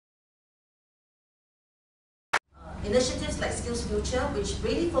initiatives like SkillsFuture, which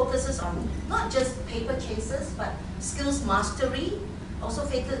really focuses on not just paper chases, but skills mastery, also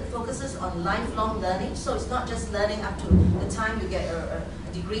focuses on lifelong learning. So it's not just learning up to the time you get a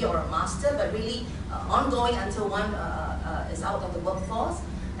degree or a master, but really ongoing until one is out of the workforce.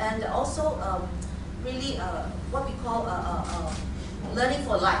 And also really what we call learning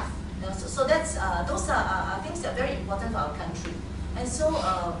for life. You know, so that's, those are things that are very important for our country. And so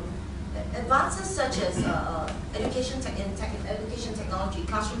advances such as education technology,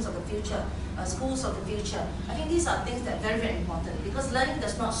 classrooms of the future, schools of the future, I think these are things that are very, very important, because learning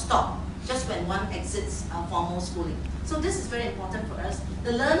does not stop just when one exits formal schooling. So this is very important for us.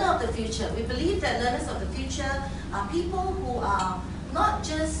 The learner of the future, we believe that learners of the future are people who are not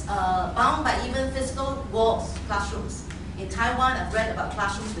just bound by even physical walls, classrooms. In Taiwan, I've read about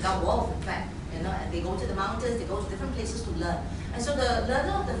classrooms without walls, in fact, you know, and they go to the mountains, they go to different places to learn. And so the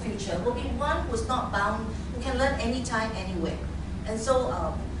learner of the future will be one who's not bound, who can learn anytime, anywhere. And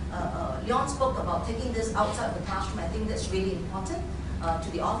so Leon spoke about taking this outside of the classroom. I think that's really important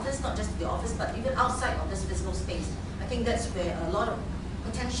to the office, not just to the office, but even outside of this physical space. I think that's where a lot of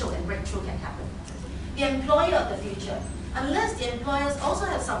potential and breakthrough can happen. The employer of the future, unless the employers also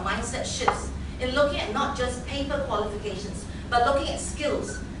have some mindset shifts in looking at not just paper qualifications, but looking at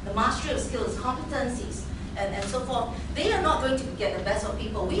skills, the mastery of skills, competencies, and so forth, they are not going to get the best of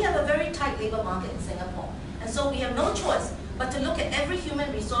people. We have a very tight labor market in Singapore, and so we have no choice but to look at every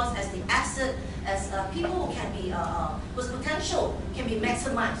human resource as the asset, as people who can be, whose potential can be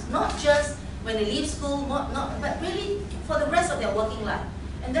maximized, not just when they leave school, but really for the rest of their working life.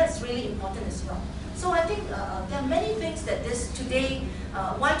 And that's really important as well. So I think there are many things that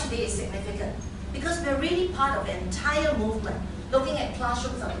why today is significant. Because we're really part of an entire movement, looking at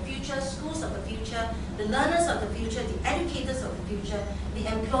classrooms of the future, schools of the future, the learners of the future, the educators of the future, the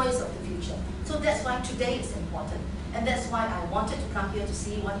employees of the future. So that's why today is important. And that's why I wanted to come here to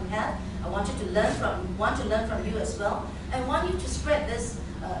see what you have. I wanted to learn from you as well. I want you to spread this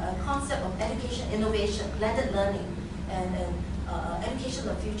concept of education, innovation, blended learning, and education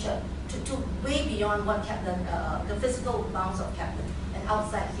of the future to way beyond what Kaplan, the physical bounds of Kaplan, and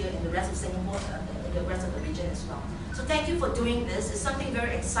outside here in the rest of Singapore, in the rest of the region as well. So thank you for doing this. It's something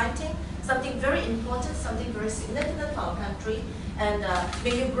very exciting, something very important, something very significant for our country. And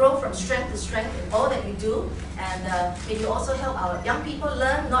may you grow from strength to strength in all that you do. And may you also help our young people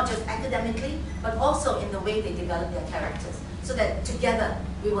learn, not just academically, but also in the way they develop their characters. So that together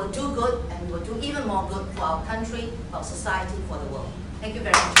we will do good, and we will do even more good for our country, for our society, for the world. Thank you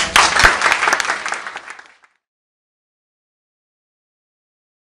very much.